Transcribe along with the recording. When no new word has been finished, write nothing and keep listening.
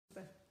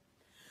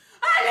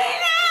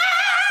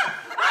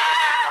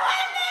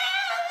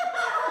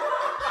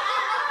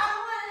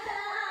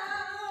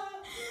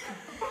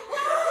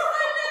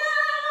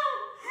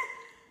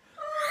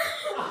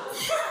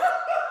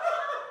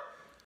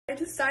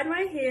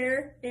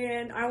chair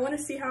and I want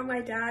to see how my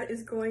dad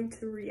is going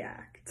to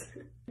react.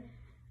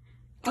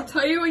 I'll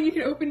tell you when you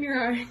can open your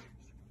eyes.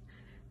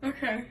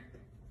 Okay.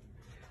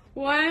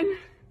 1,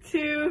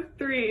 2,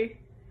 3.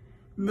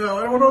 No,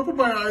 I don't want to open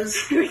my eyes.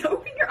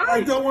 Open your eyes.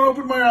 I don't want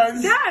to open my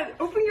eyes. Dad,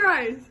 open your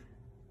eyes.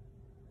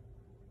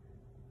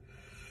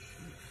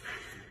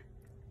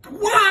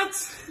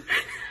 What?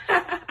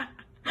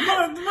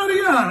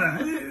 Mariana.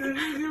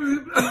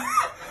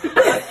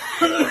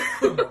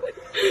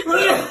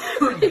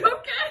 Are you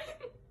okay?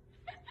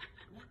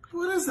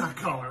 What is that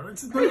color?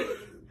 It's pink.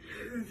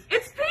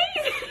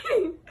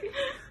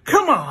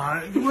 Come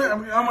on.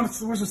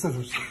 Where's the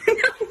scissors?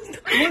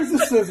 Where's the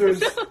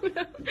scissors? No.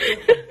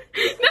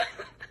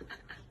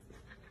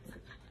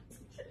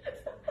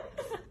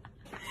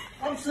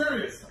 I'm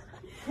serious.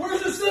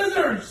 Where's the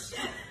scissors?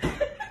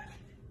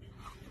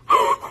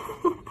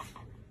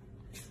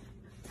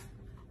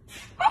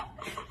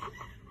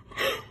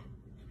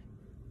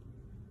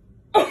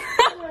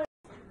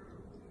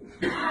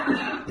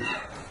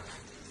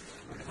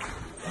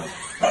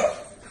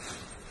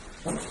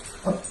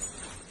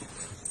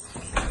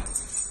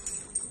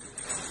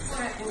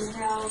 What in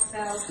hell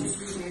else did you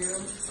do?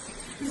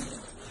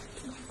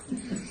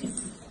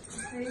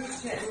 Are you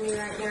shitting me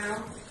right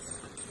now?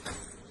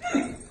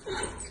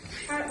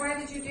 Why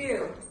did you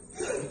do?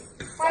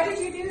 Why did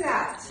you do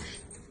that?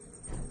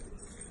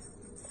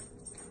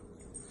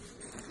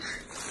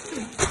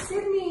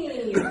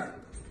 Sydney!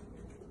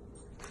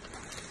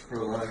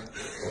 Chloe?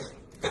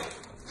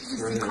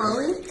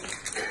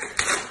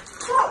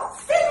 Oh,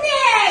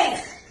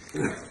 Sydney!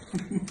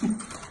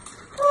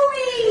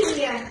 Chloe!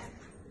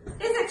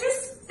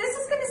 This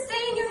is gonna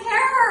stay in your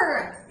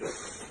hair!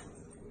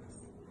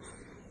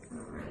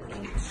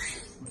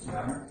 What's the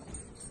matter?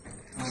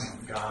 Oh my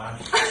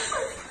gosh.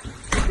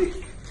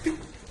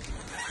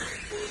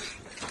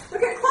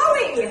 Look at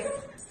Chloe!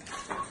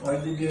 Why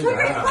did you do Look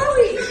that? at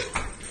Chloe!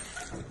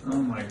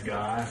 Oh my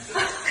gosh.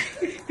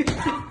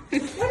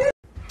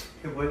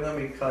 It wouldn't let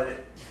me cut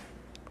it.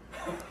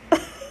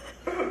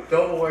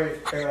 Don't worry,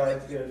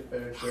 Caroline's gonna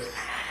finish it.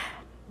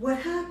 What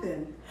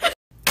happened?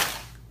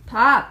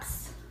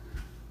 Pops,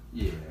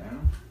 Yeah.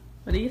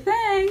 what do you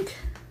think?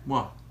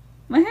 What?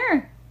 My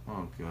hair.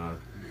 Oh God.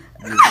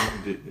 You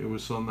ruined it. It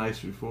was so nice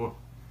before.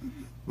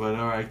 But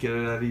alright, get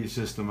it out of your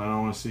system. I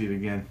don't want to see it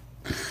again.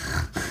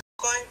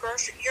 Going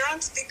grocery. You're on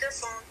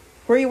speakerphone.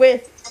 Who are you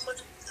with?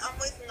 I'm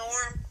with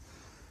Norm.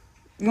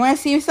 You want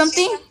to see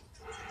something?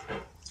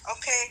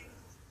 Okay.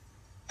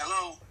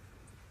 Hello.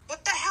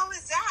 What the hell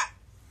is that?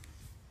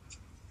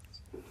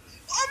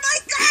 Oh my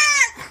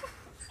God!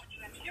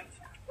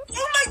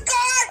 Oh my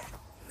God!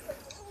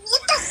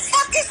 What the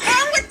fuck is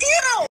wrong with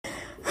you?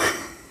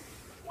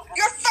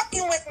 You're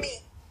fucking with me.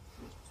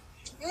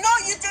 No,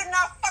 you did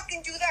not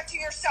fucking do that to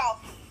yourself.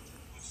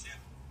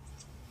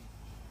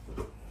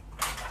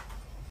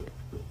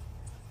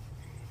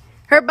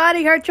 Her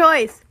body, her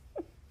choice.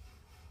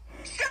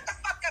 Shut the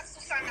fuck up,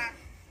 Susana.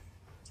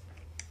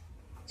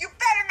 You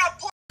better not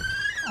pull.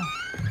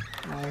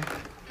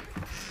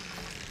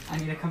 I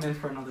need to come in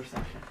for another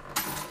session.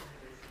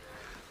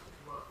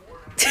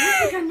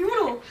 Like a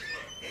noodle.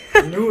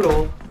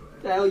 Noodle?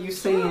 What the hell you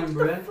saying,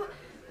 bruh?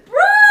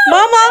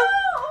 Mama,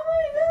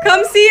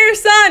 come see your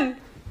son.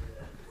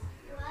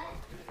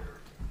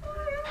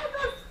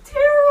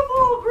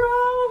 Terrible,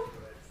 bro.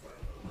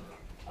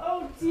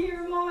 Oh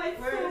dear, Mom, it's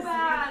so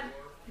bad.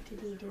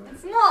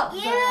 It's not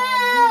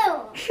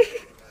bad.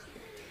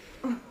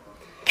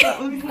 I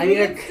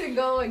need To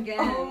go again.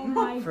 Oh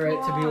my for it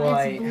to be God.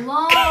 white.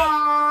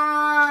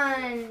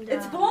 Blonde!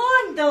 It's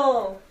blonde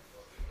though.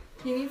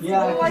 He needs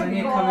Yeah, to because go I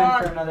need to come in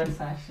for another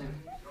session.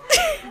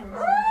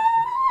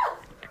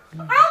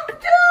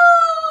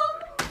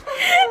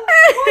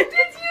 What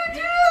did you do?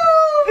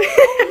 You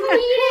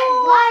need it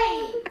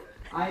white.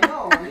 I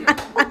know.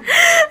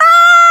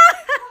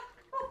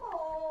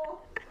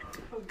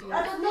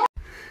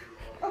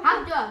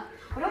 Hamza,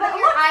 what about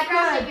your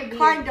eyebrows and your beard?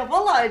 Kind of,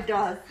 well it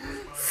does.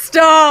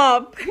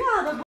 Stop.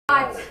 Yeah,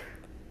 What?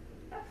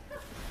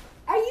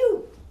 are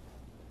you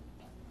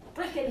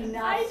freaking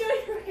nuts? I know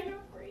you're gonna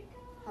freak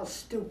out. How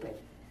stupid.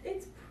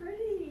 It's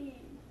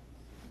pretty.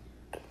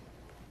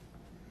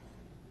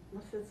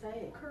 What's it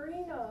say?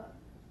 Karina.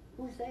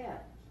 Who's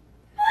that?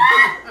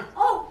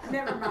 Oh,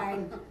 never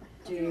mind.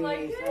 Do you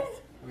like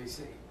it? Let me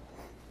see.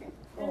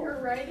 And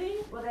her writing?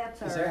 Well,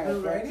 that's all Is right. that her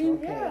That's writing?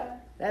 okay. Yeah.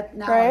 That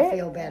now Right? I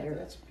feel better.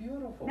 That's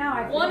beautiful. Now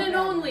I feel One and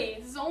better. only.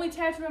 This is the only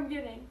tattoo I'm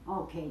getting.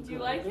 Okay. Do you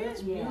good. like it?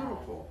 That's Yeah.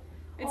 beautiful.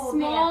 It's Oh,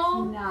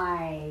 small. that's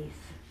nice.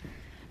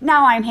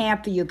 Now I'm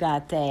happy you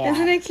got that.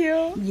 Isn't it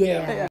cute?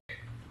 Yeah.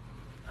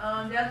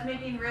 Dad's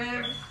making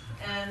ribs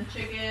and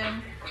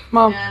chicken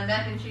Mom, and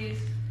mac and cheese.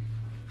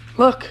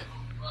 look.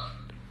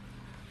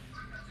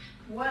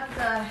 What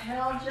the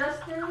hell,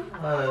 Justin?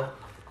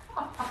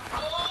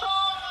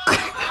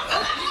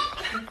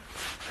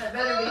 That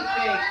better be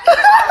fake.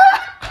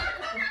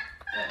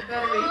 That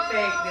better be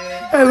fake,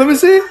 dude. Hey, let me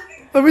see.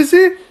 Let me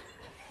see.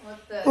 What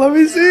the Let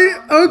me see.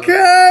 hell?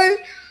 Okay.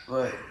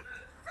 What?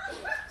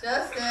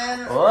 Justin.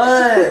 What?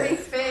 That better be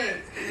fake,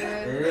 dude.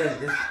 It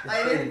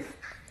I didn't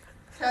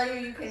tell you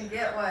you can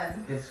get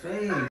one. It's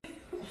fake.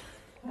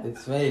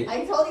 It's fake.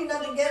 I told you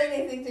not to get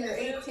anything till you're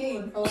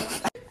 18. Oh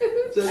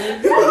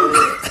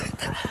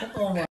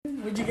my.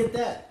 Where'd you get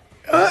that?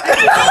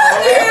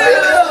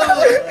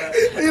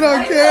 You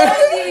don't care. I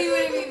told you you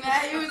wouldn't be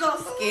mad. You was all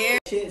scared.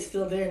 Shit's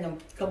still there in a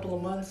couple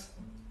of months.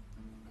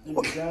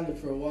 You'll be grounded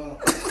for a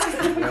while.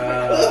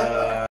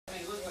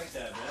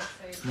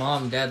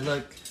 Mom, Dad,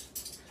 look.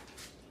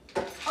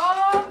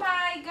 Oh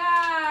my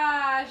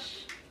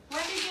gosh!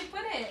 When did you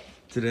put it?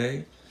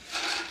 Today?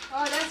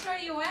 Oh, that's where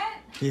you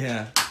went?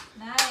 Yeah.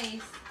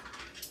 Nice.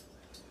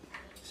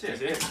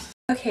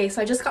 Okay,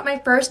 so I just got my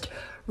first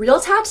real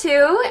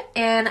tattoo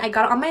and I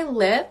got it on my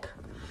lip.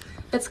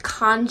 It's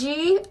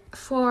kanji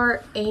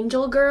for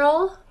angel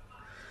girl.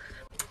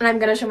 And I'm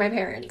gonna show my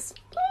parents.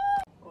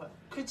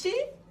 Kuchi?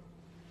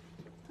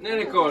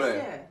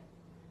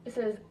 It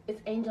says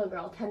it's angel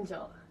girl,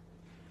 Tenjo.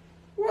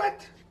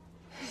 What?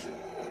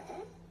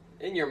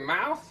 In your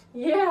mouth?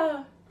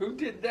 Yeah. Who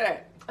did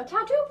that? A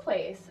tattoo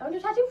place. I went to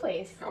a tattoo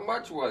place. How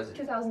much was it?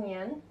 2,000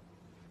 yen.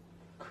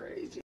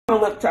 Crazy. A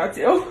lip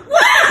tattoo.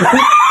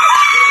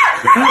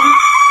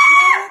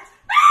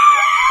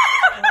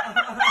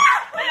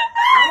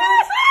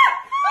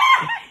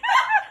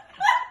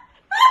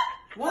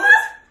 What?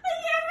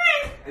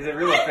 Is it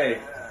really